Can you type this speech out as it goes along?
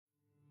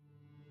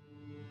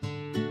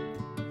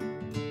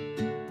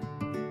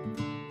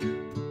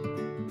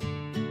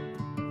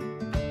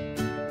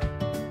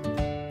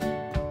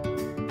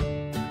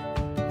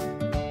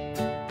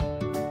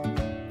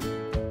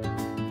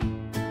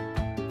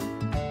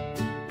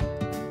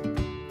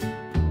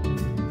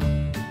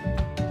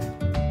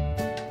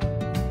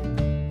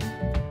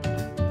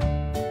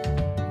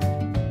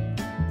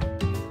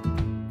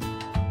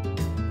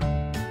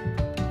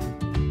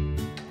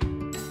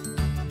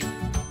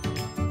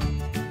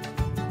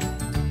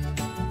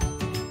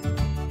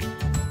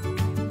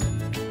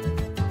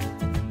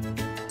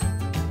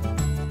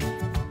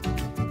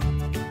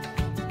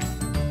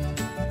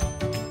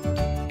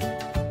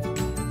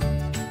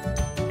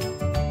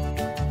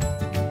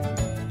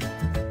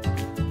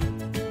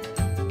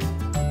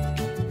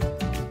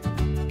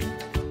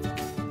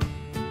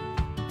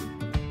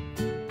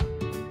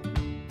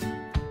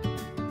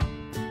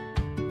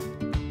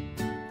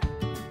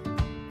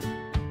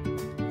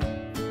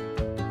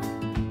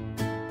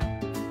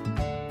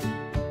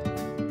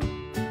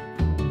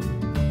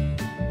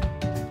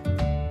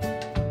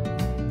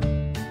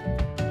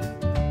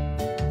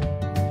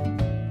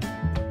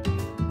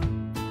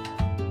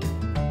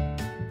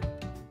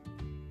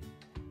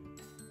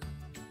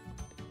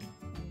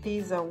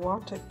These are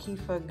water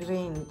kefir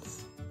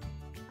grains.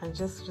 I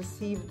just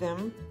received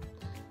them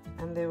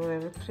and they were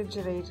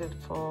refrigerated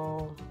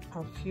for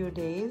a few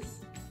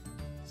days.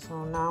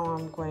 So now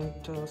I'm going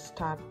to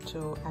start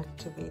to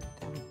activate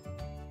them.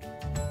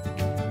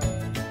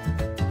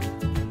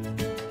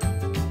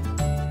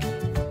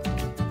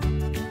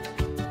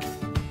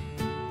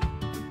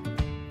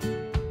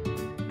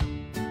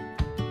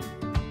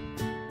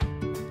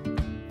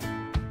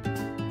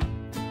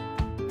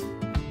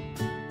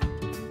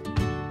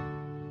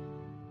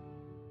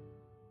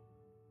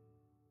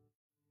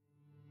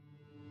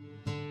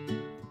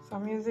 So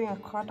I'm using a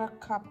 1/4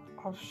 cup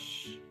of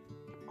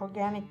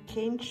organic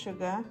cane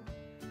sugar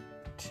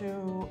to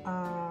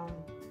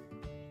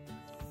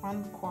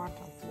 1 quart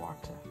of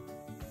water.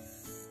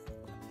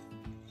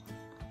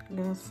 I'm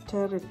going to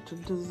stir it to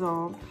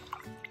dissolve.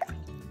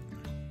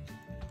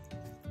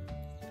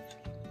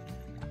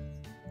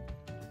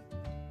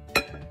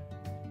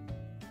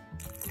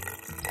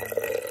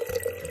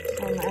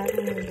 I'm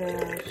adding the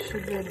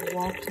sugared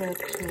water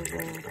to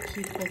the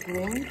kefir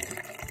grains.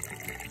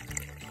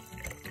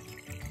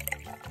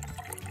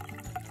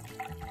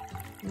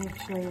 Make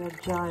sure your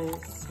jar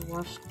is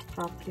washed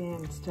properly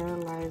and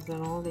sterilized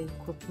and all the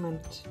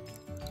equipment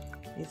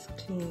is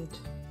cleaned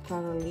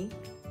thoroughly.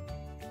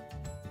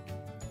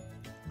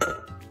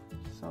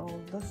 So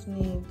this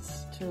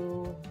needs to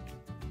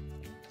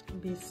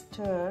be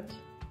stirred.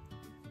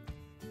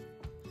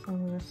 So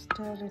I'm going to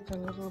stir it a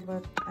little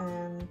bit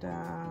and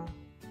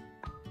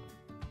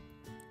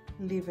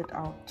leave it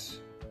out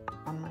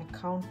on my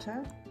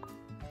counter.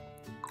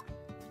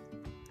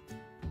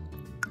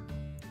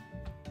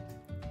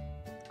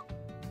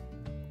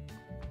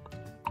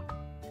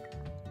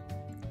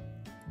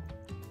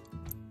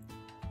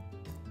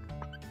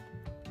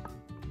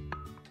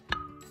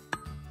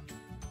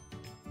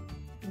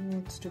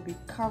 Needs to be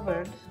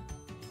covered,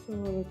 so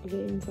the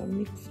grains are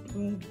mixed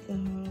with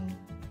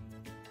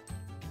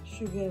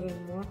sugar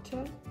and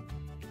water,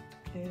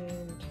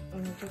 and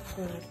I'm just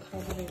going to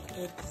cover it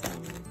with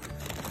some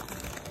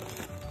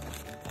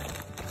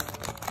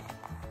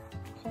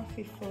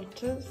coffee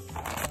filters.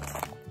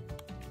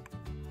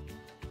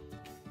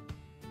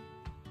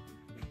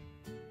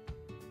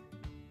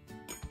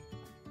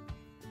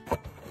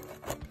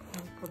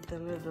 And put the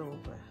lid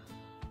over.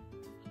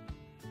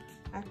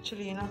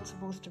 Actually, you're not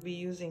supposed to be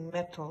using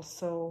metal,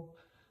 so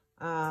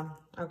I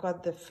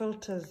got the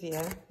filters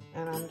here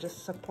and I'm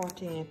just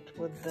supporting it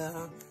with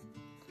the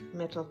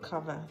metal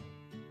cover.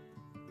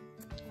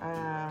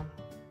 I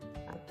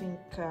think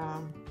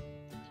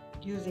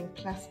using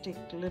plastic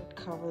lid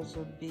covers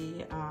would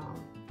be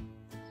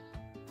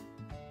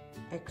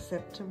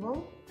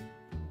acceptable,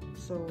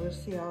 so we'll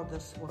see how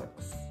this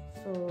works.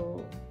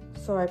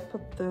 So I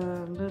put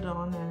the lid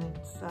on and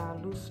it's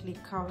loosely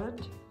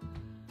covered.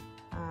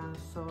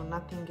 So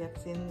nothing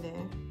gets in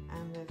there,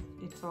 and it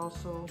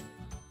also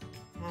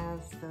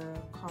has the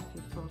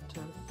coffee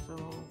filters. So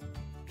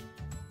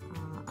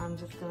I'm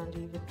just going to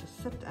leave it to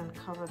sit and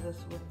cover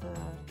this with the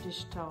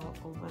dish towel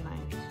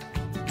overnight.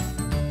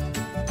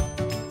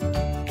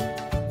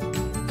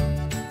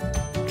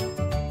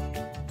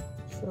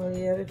 So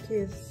here it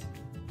is.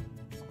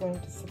 It's going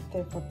to sit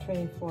there for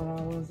 24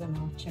 hours and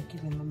I'll check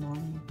it in the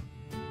morning.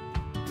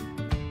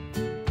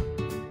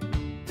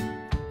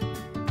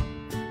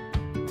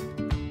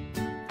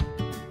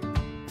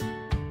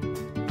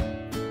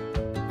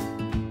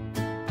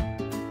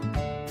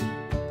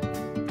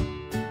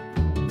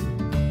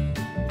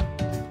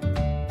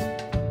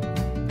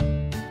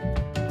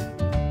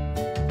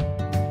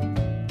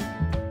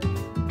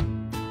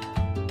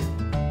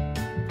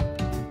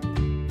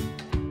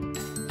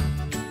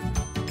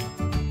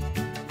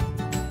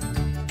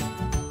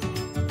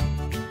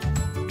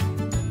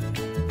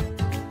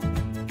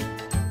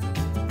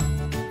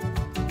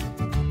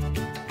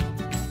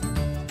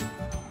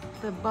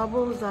 The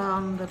bubbles are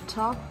on the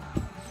top.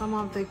 Some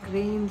of the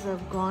grains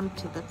have gone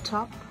to the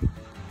top.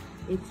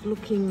 It's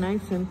looking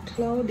nice and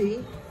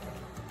cloudy.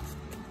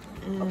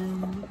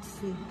 And let's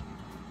see.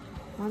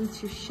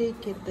 Once you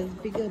shake it, there's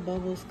bigger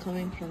bubbles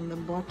coming from the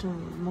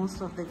bottom.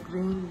 Most of the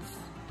grains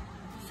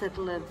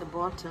settle at the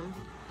bottom.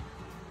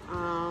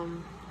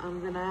 I'm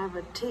gonna have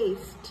a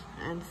taste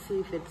and see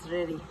if it's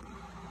ready.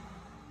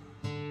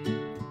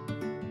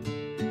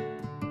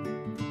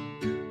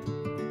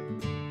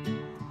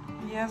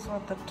 Here's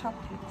what the top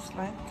looks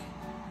like.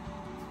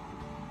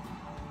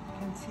 You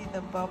can see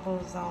the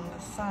bubbles on the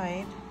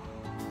side.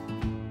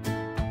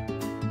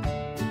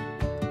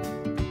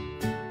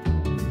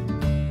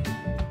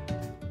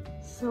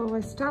 So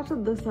I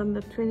started this on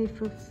the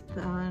 25th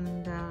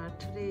and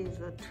today is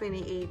the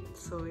 28th,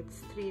 so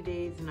it's 3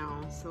 days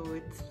now. So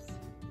it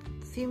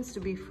seems to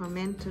be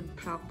fermented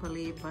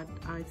properly, but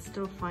I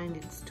still find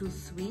it's too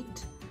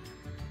sweet.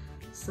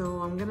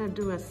 So I'm gonna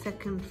do a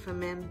second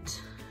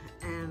ferment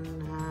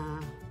and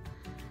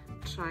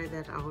try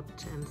that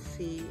out and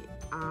see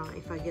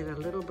if I get a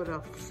little bit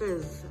of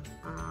fizz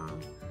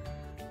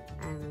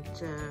and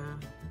to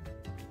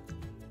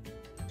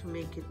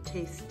make it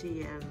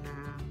tasty and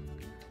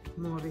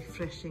more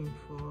refreshing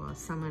for a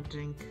summer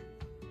drink.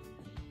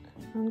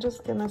 I'm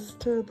just gonna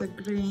stir the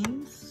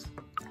grains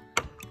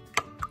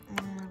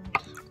and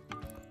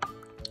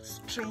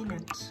strain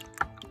it. So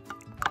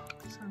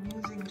I'm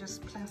using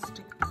just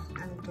plastic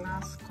and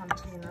glass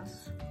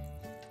containers.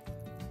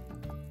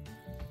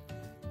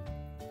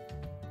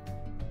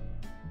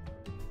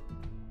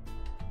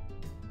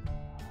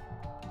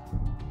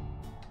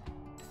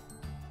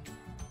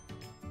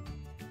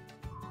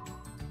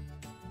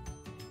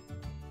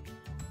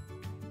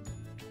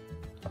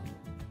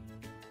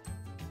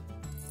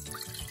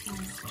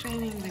 I'm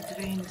straining the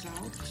grains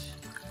out.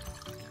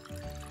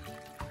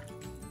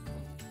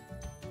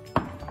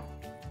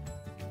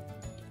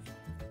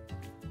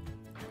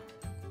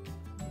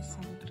 There's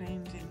some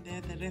grains in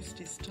there, the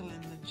rest is still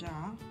in the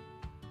jar.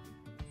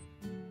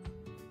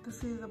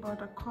 This is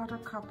about a quarter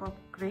cup of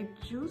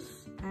grape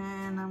juice,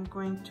 and I'm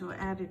going to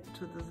add it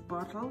to this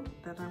bottle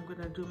that I'm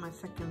going to do my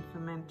second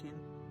ferment in.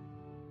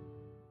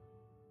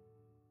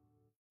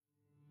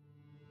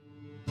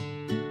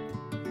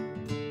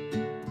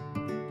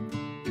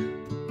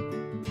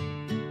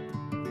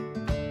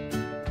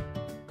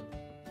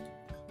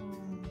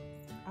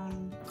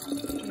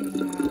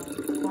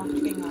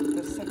 Bottling of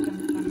the second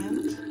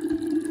ferment.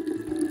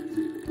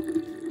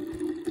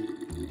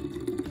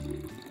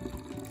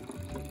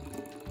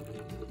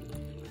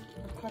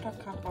 A quarter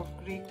cup of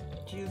grape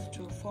juice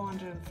to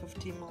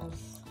 450 ml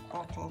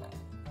bottle.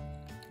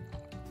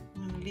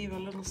 I'm going to leave a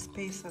little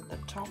space at the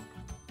top,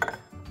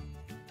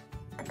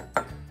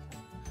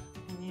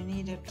 and you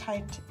need a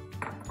tight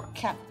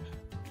cap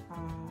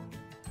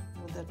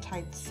with a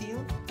tight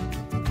seal.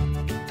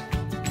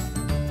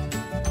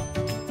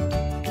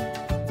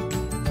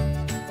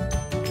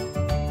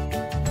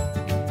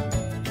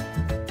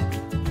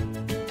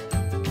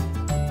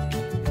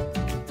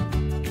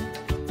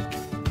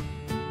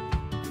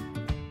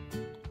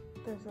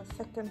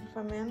 Second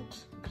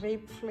ferment,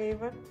 grape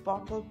flavored,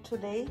 bottled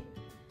today,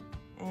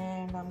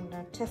 and I'm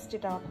going to test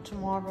it out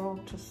tomorrow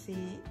to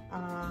see,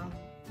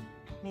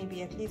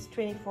 maybe at least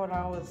 24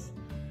 hours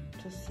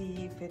to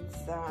see if it's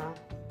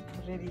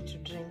ready to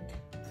drink.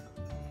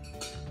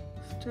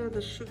 Stir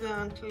the sugar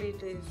until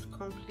it is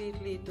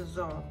completely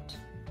dissolved.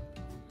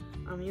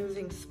 I'm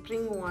using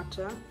spring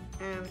water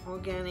and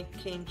organic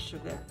cane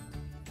sugar.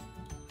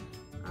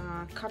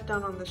 Cut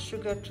down on the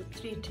sugar to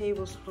 3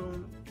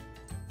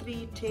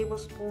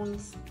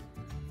 tablespoons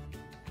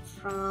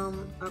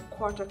from a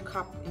quarter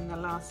cup in the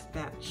last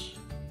batch.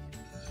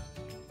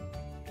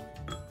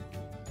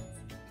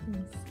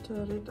 And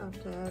stir it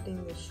after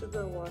adding the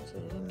sugar water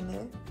in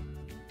there.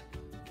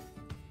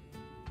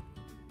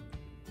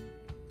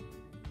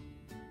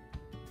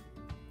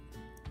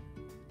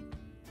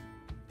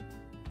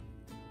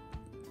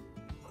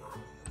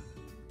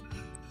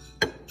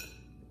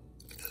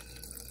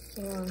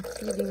 So I'm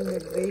feeding the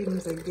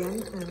grains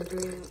again and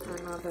doing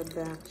another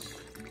batch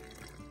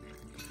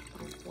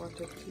of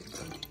water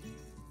keeping.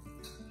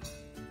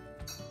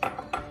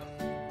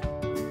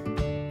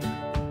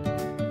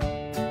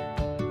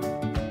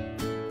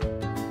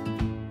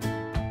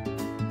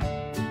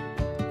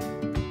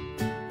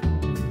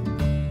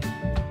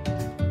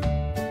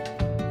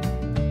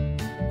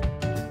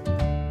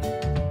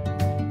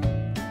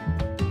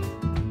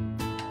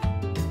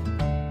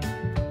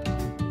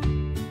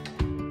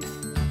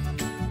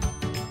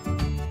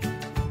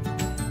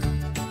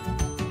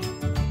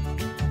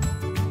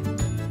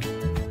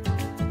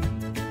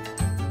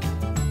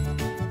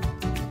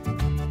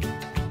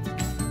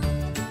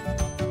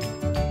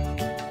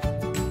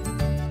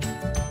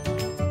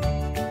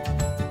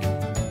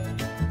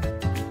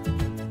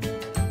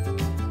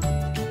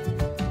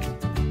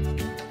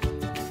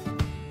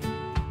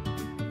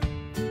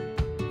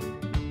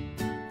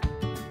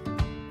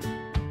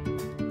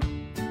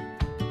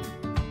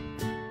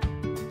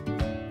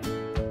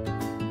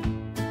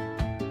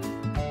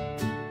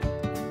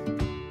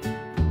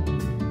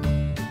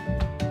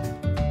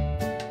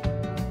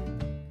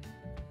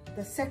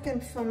 The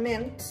second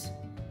ferment,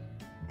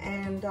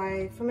 and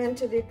I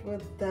fermented it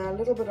with a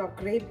little bit of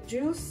grape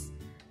juice,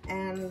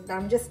 and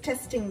I'm just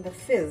testing the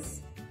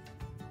fizz.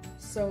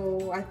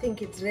 So I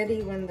think it's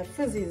ready when the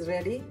fizz is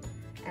ready,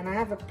 and I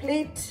have a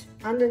plate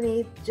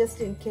underneath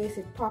just in case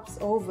it pops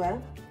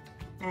over,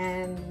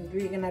 and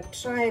we're gonna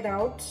try it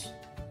out.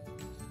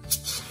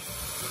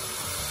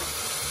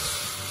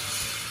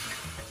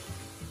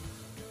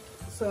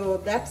 So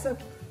that's a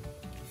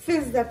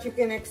fizz that you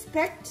can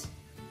expect.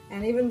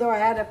 And even though I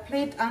had a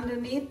plate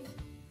underneath,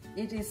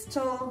 it's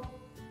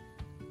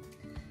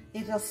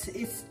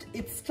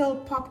still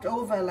popped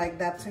over like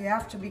that, so you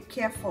have to be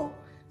careful.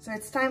 So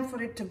it's time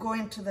for it to go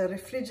into the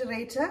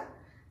refrigerator,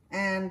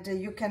 and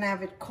you can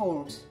have it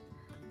cold.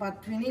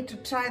 But we need to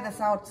try this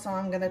out, so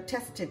I'm gonna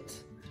test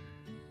it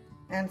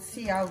and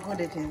see how good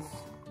it is.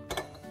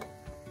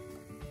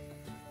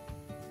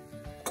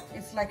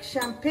 It's like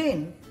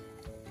champagne.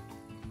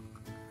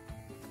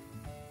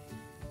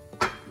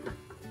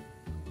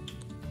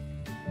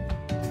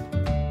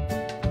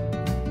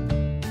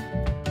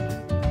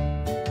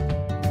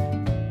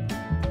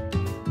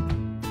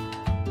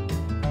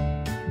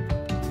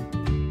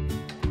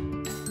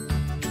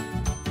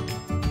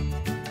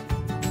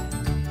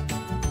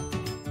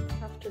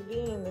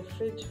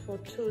 for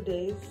 2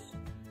 days,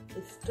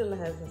 it still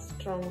has a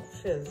strong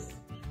fizz.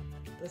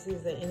 This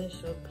is the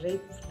initial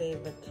grape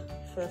flavored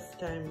first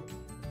time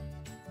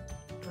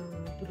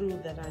brew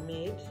that I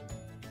made,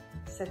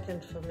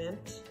 second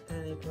ferment,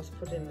 and it was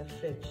put in the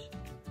fridge.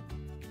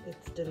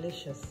 It's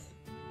delicious.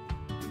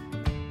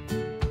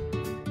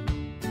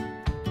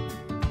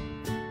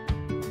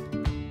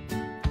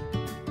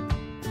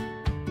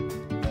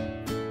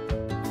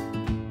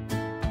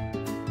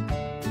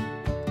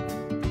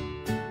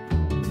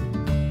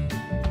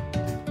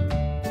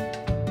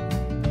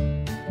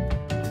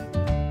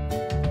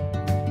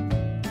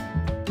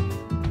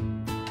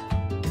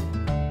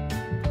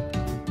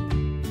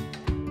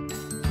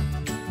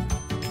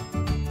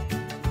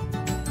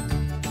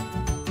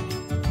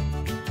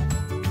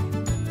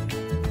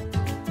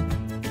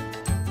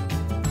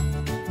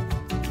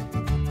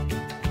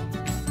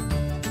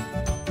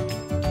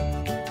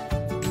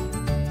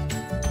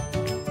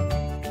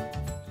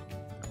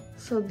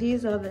 So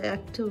these are the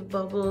active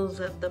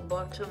bubbles at the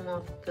bottom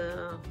of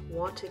the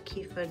water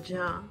kefir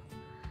jar.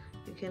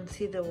 You can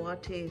see the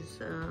water is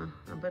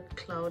a bit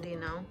cloudy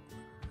now.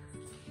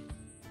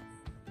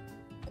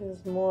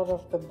 There's more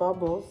of the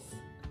bubbles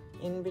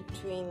in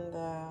between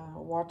the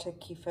water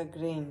kefir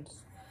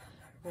grains.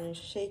 When you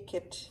shake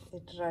it,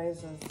 it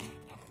rises.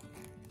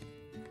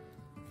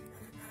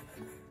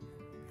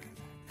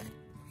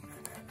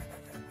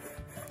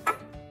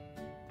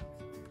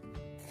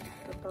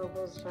 The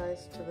bubbles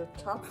rise to the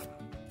top,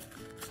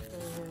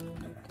 and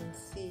you can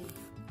see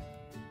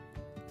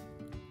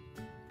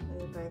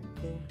right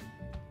there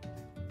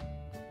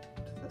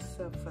to the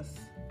surface.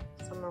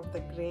 Some of the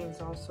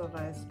grains also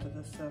rise to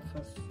the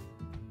surface.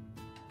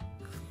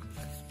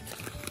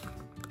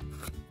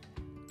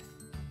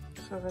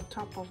 So the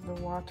top of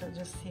the water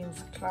just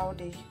seems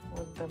cloudy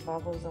with the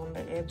bubbles on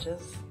the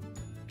edges,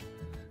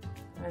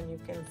 and you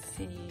can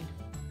see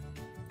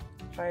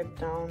right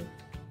down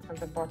at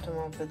the bottom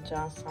of the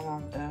jar some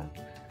of the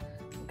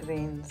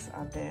grains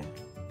are there,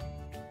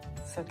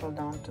 settle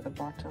down to the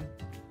bottom.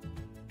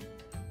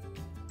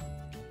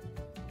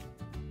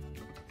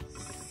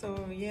 So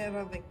here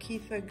are the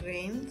kefir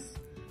grains.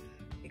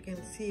 You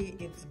can see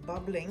it's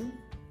bubbling.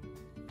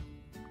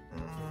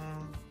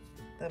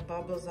 The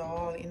bubbles are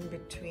all in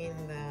between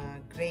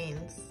the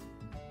grains,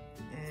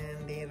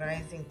 and they're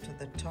rising to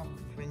the top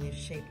when you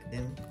shake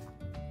them.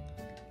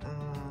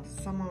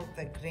 Some of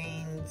the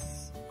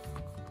grains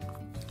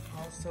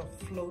also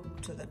float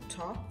to the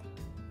top.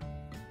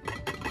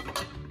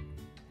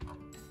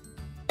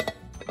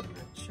 I'm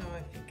not sure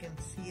if you can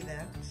see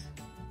that.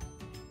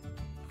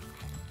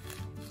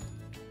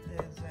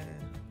 There's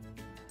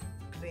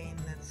a grain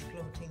that's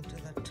floating to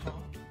the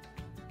top,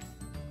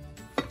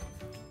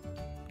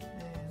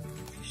 and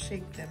if you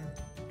shake them,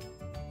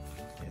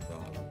 there's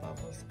all the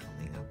bubbles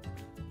coming up.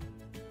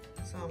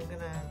 So I'm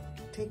gonna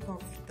take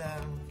off the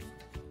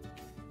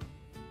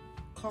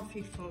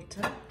coffee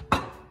filter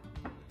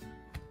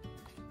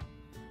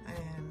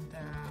and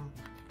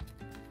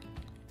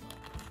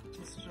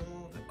just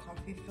remove the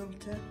coffee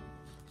filter,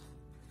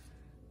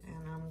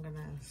 and I'm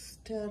gonna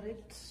stir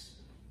it.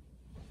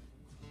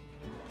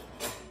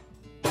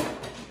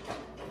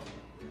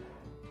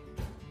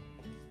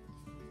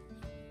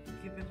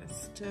 Give it a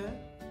stir,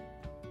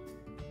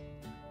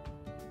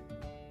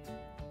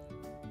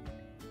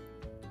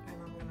 and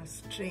I'm gonna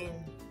strain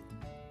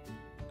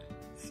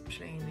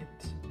it.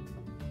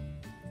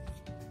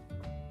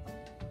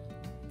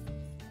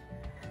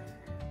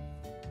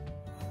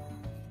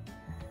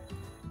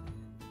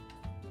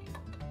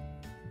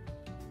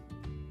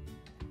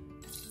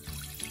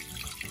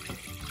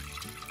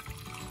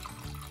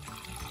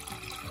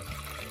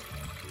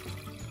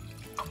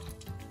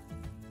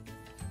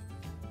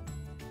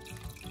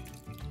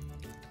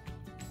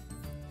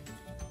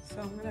 So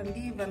I'm going to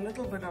leave a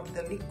little bit of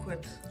the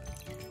liquid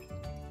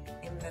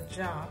in the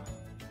jar.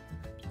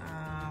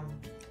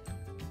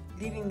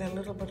 Leaving the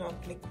little bit of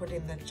liquid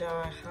in the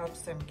jar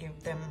helps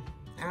give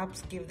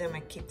them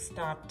a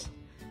kickstart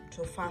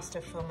to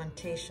faster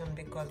fermentation,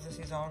 because this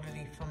is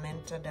already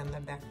fermented and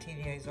the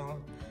bacteria is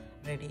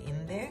already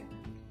in there,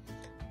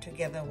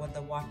 together with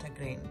the water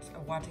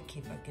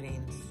kefir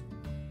grains.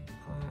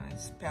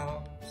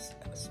 Spelled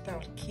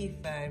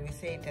kefir, we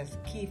say it as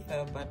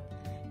kefir, but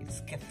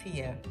it's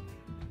kefir.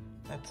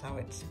 That's how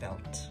it's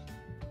spelled.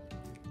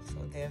 So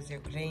there's your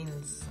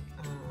grains,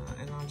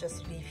 and I'll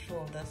just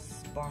refill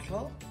this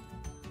bottle.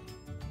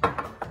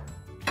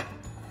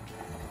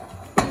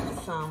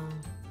 Some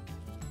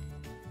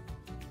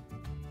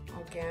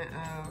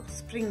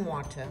spring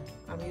water.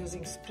 I'm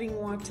using spring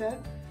water,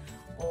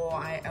 or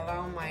I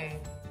allow my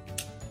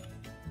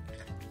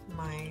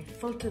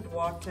filtered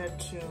water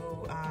to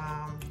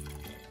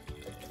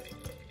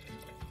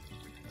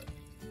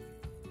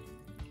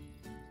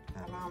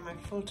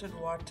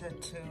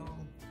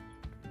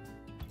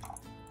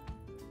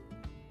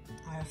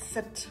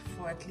sit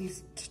for at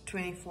least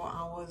 24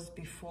 hours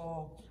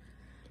before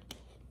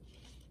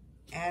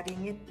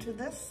adding it to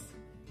this.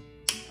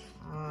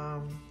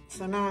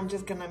 So now I'm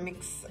just gonna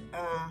mix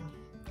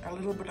a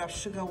little bit of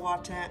sugar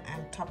water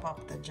and top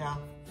up the jar.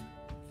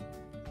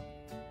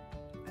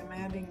 I'm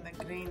adding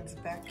the grains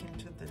back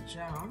into the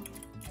jar.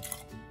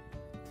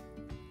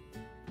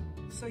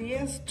 So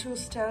here's 2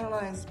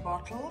 sterilized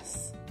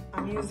bottles.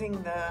 I'm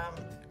using the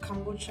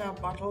kombucha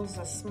bottles,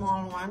 the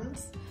small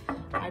ones.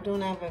 I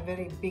don't have a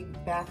very big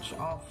batch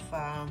of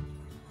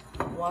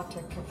water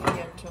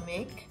kefir to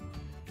make.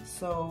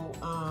 So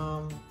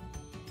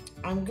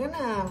I'm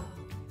gonna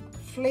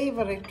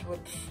flavor it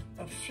with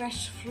a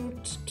fresh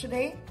fruit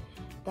today.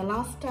 The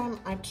last time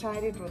I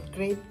tried it with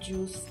grape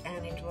juice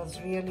and it was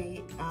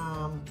really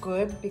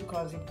good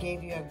because it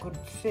gave you a good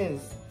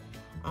fizz.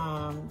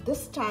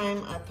 This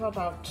time I thought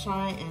I'll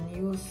try and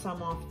use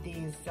some of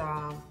these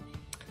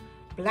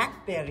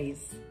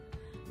blackberries,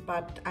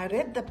 but I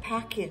read the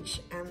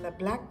package and the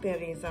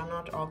blackberries are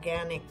not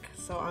organic,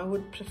 so I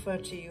would prefer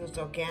to use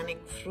organic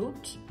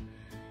fruit.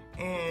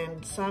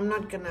 And so I'm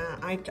not gonna,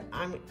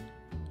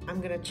 I'm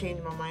gonna change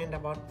my mind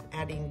about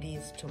adding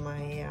these to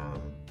my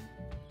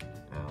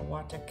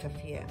water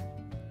kefir.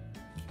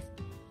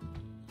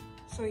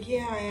 So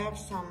here I have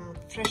some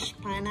fresh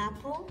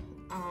pineapple.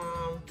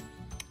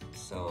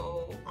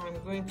 So I'm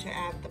going to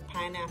add the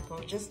pineapple,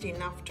 just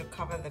enough to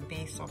cover the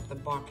base of the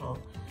bottle.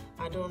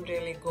 I don't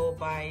really go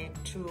by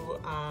too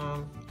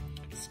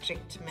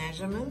strict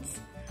measurements.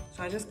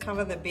 So I just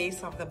cover the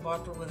base of the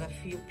bottle with a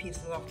few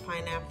pieces of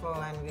pineapple,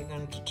 and we're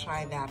going to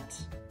try that.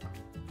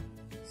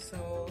 So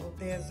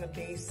there's the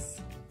base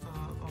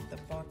of the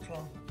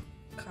bottle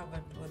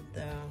covered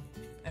with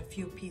a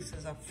few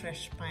pieces of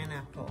fresh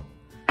pineapple.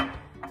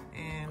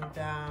 And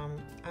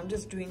I'm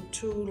just doing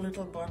 2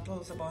 little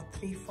bottles, about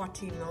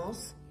 340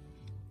 mils,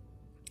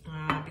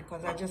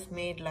 because I just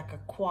made like a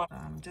quart.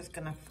 I'm just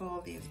gonna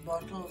fill these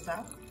bottles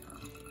up.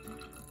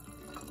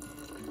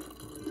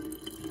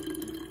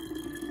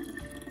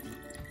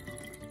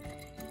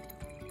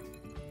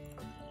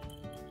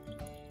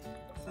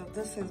 So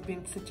this has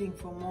been sitting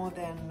for more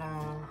than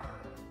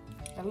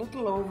a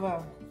little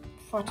over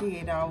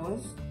 48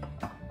 hours.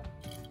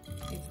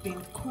 It's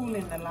been cool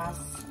in the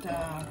last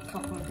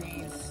couple of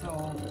days,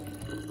 so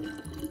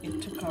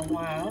it took a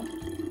while.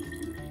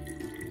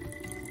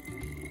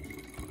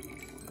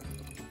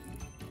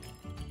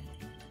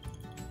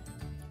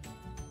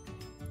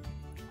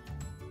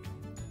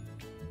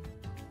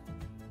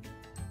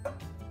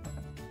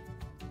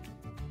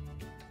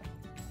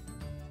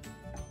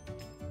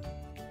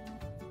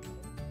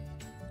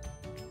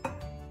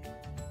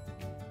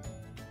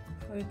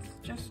 So it's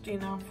just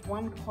enough.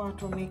 1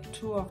 quart will make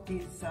 2 of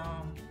these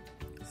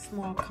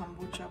small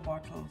kombucha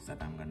bottles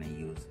that I'm going to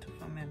use to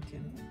ferment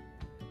in.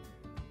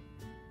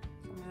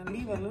 So I'm going to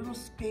leave a little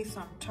space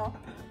on top.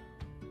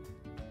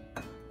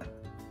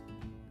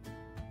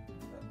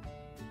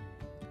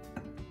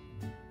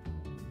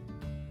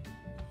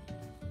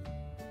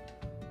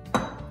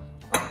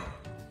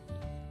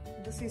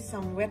 This is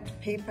some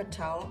wet paper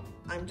towel.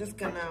 I'm just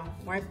going to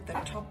wipe the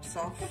tops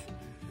off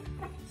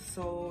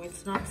so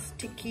it's not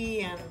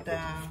sticky, and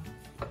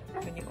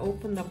when you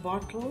open the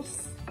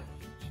bottles,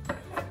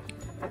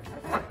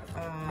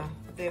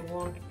 they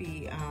won't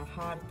be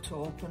hard to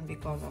open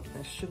because of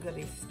the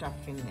sugary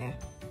stuff in there.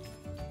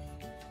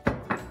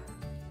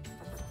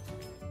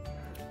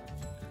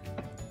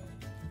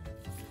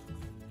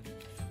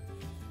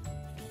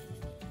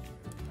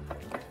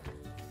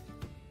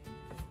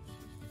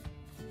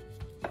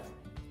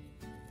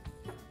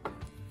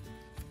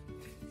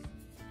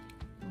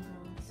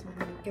 So I'm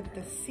going to get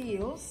the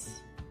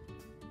seals.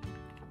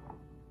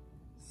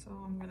 So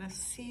I'm going to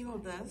seal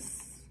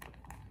this.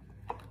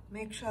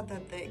 Make sure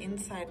that the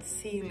inside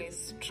seal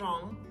is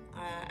strong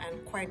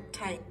and quite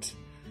tight,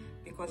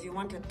 because you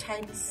want a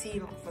tight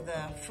seal for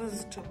the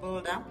fizz to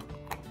build up.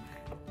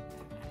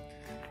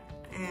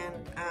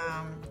 And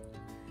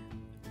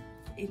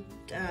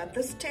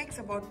this takes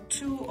about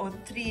 2 or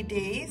 3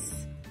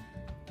 days.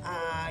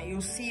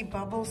 You'll see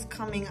bubbles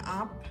coming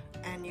up,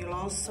 and you'll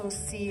also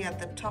see at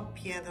the top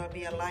here there'll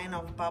be a line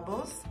of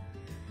bubbles.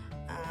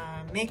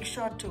 Make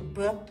sure to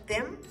burp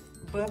them.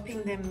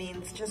 Burping them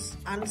means just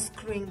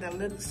unscrewing the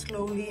lid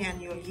slowly, and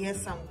you'll hear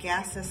some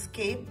gas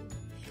escape,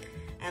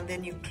 and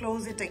then you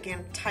close it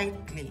again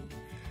tightly.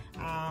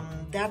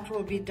 That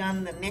will be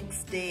done the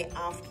next day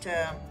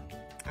after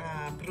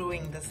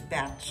brewing this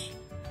batch.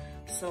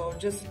 So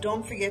just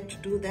don't forget to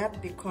do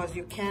that, because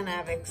you can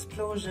have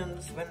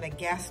explosions when the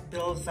gas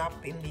builds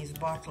up in these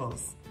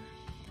bottles.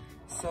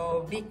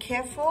 So be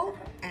careful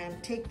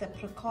and take the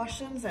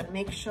precautions and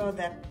make sure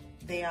that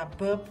they are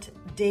burped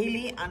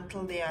daily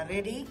until they are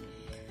ready.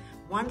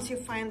 Once you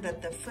find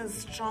that the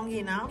fizz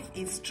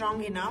is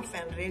strong enough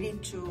and ready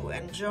to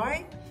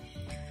enjoy,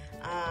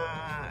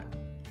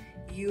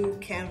 you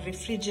can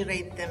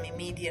refrigerate them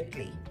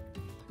immediately.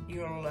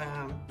 You'll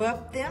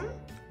burp them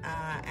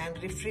and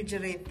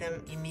refrigerate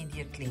them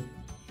immediately.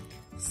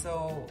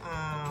 So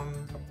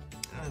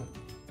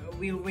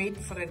we'll wait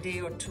for a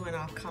day or 2, and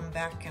I'll come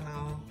back and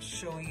I'll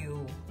show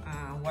you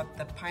what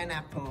the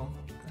pineapple,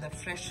 the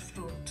fresh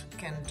fruit,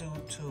 can do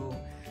to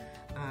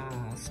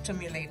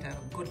stimulate a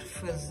good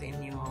fizz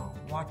in your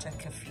water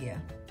kefir.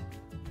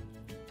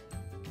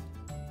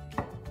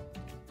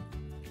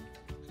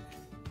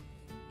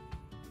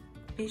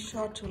 Be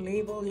sure to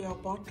label your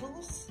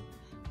bottles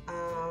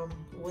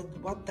with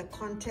what the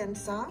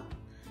contents are.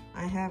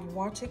 I have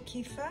water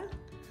kefir.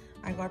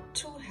 I got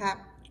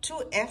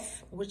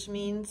 2F, which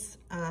means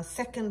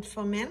second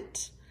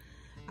ferment.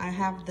 I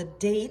have the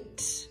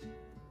date,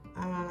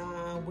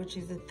 which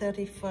is the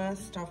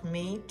 31st of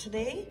May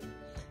today.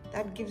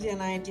 That gives you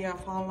an idea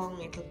of how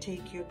long it'll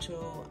take you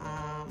to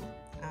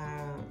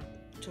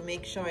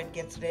make sure it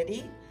gets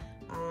ready.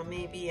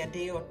 Maybe a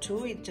day or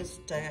two. It's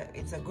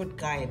a good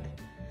guide.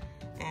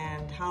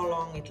 And how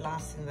long it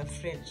lasts in the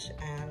fridge.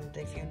 And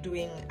if you're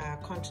doing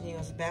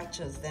continuous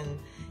batches, then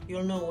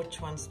you'll know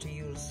which ones to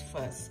use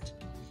first.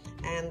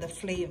 And the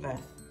flavor,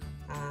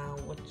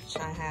 which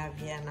I have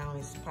here now,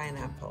 is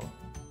pineapple.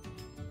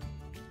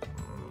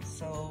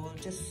 So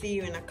we'll just see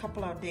you in a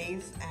couple of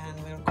days,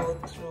 and we'll go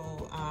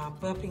through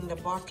burping the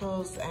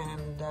bottles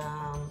and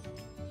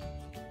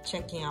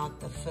checking out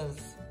the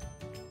fizz.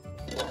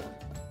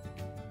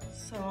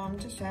 So I'm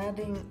just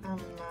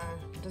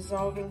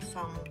dissolving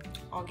some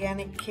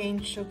organic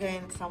cane sugar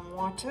in some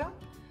water,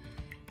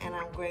 and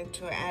I'm going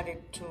to add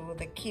it to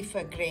the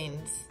kefir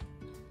grains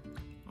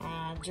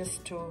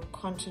just to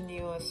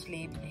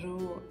continuously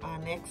brew our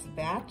next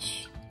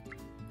batch.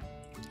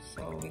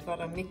 So we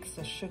gotta mix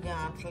the sugar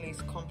until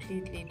it's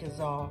completely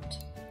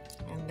dissolved,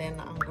 and then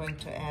I'm going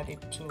to add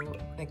it to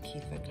the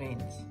kefir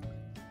grains.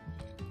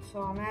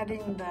 So I'm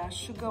adding the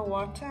sugar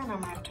water, and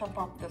I'm gonna top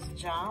up this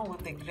jar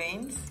with the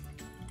grains.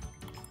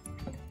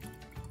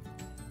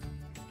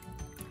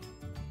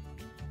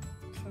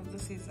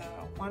 This is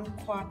 1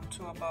 quart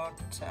to about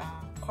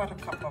quarter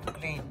cup of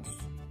grains.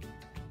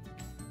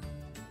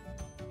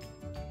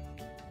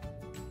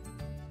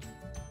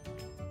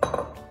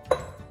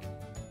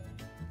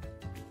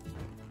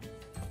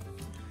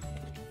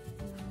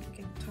 You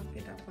can top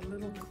it up a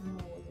little bit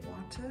more with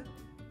water.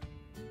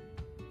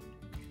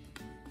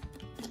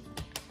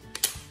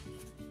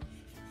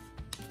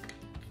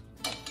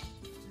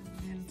 And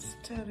then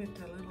stir it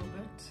a little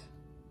bit.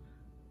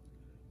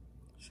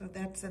 So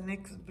that's the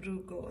next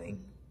brew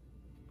going.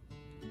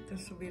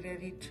 This will be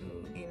ready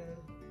in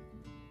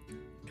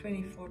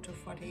 24 to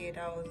 48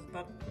 hours,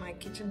 but my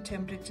kitchen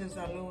temperatures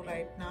are low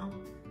right now.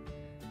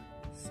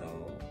 So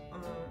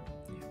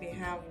if we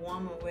have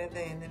warmer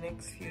weather in the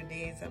next few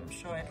days, I'm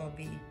sure it'll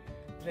be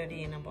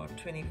ready in about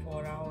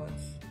 24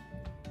 hours.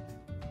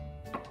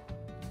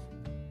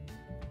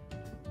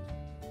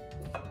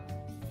 So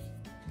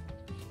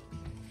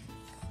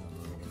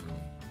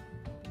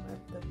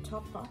wrap the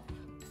top up.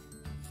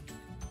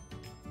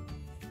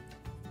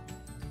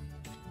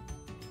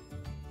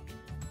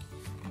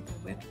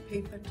 Wet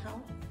paper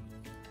towel.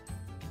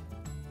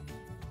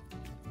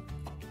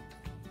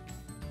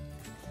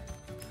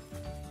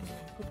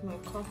 Put my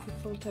coffee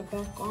filter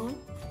back on.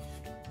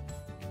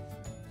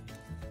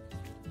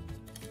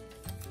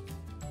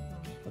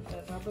 Put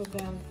the rubber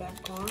band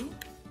back on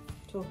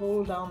to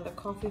hold down the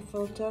coffee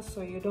filter,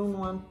 so you don't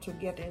want to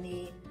get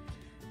any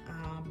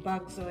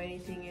bugs or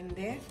anything in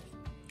there.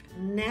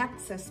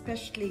 Gnats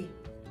especially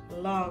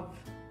love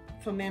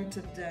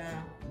fermented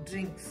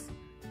drinks,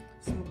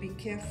 so be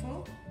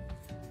careful.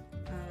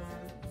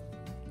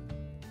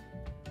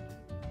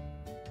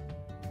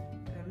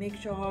 Make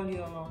sure all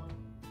your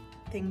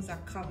things are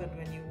covered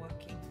when you're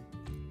working.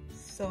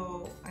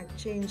 So I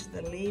changed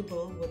the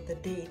label with the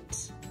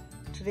date.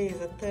 Today is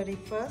the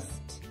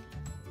 31st,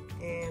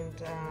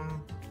 and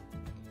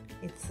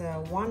it's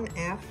a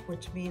 1F,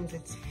 which means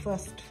it's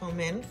first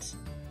ferment.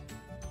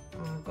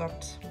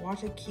 Got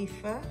water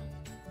kefir,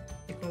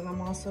 because I'm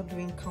also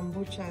doing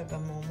kombucha at the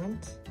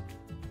moment,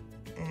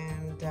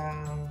 and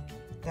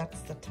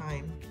that's the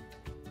time,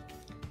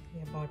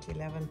 about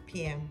 11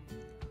 p.m.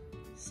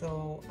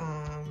 So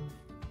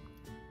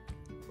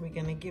we're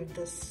gonna give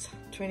this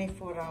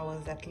 24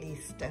 hours at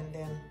least, and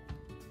then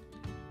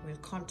we'll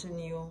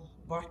continue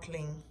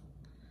bottling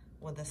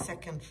with the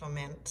second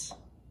ferment.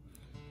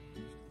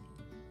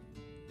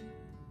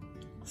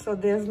 So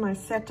there's my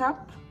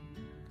setup,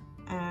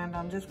 and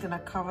I'm just gonna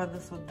cover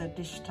this with the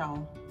dish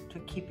towel to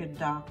keep it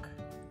dark,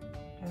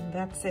 and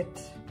that's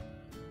it.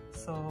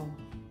 So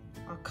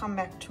I'll come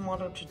back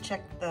tomorrow to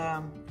check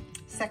the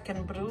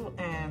second brew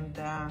and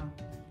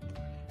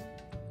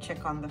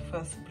check on the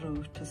first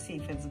brew to see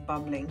if it's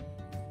bubbling.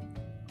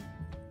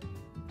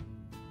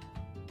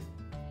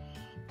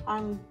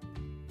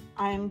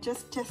 I'm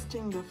just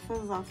testing the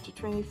fizz after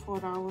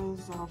 24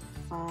 hours of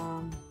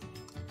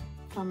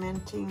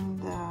fermenting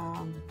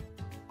the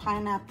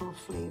pineapple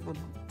flavored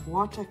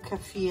water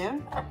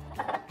kefir.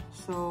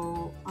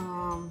 So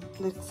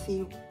let's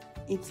see,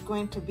 it's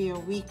going to be a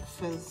weak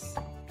fizz.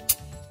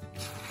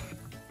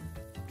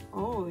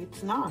 Oh,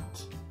 it's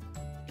not.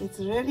 It's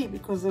ready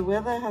because the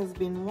weather has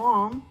been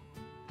warm.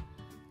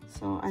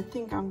 So I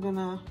think I'm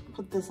gonna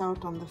put this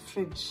out on the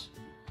fridge.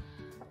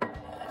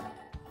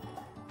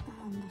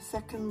 And the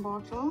second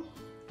bottle,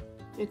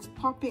 it's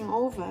popping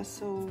over,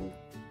 so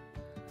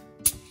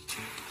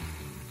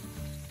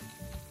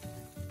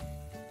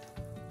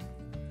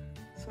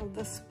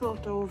this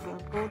spilt over,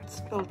 both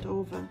spilt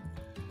over.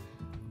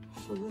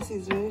 So this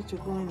is ready to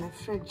go in the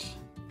fridge.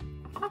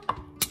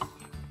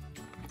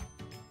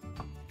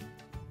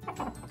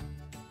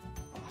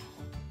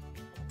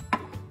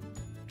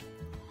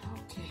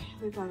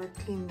 gotta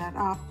clean that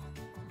up.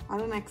 I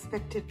don't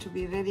expect it to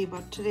be ready,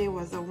 but today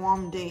was a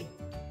warm day,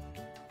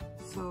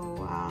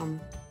 so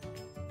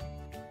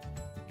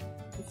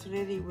it's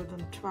ready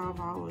within 12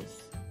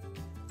 hours.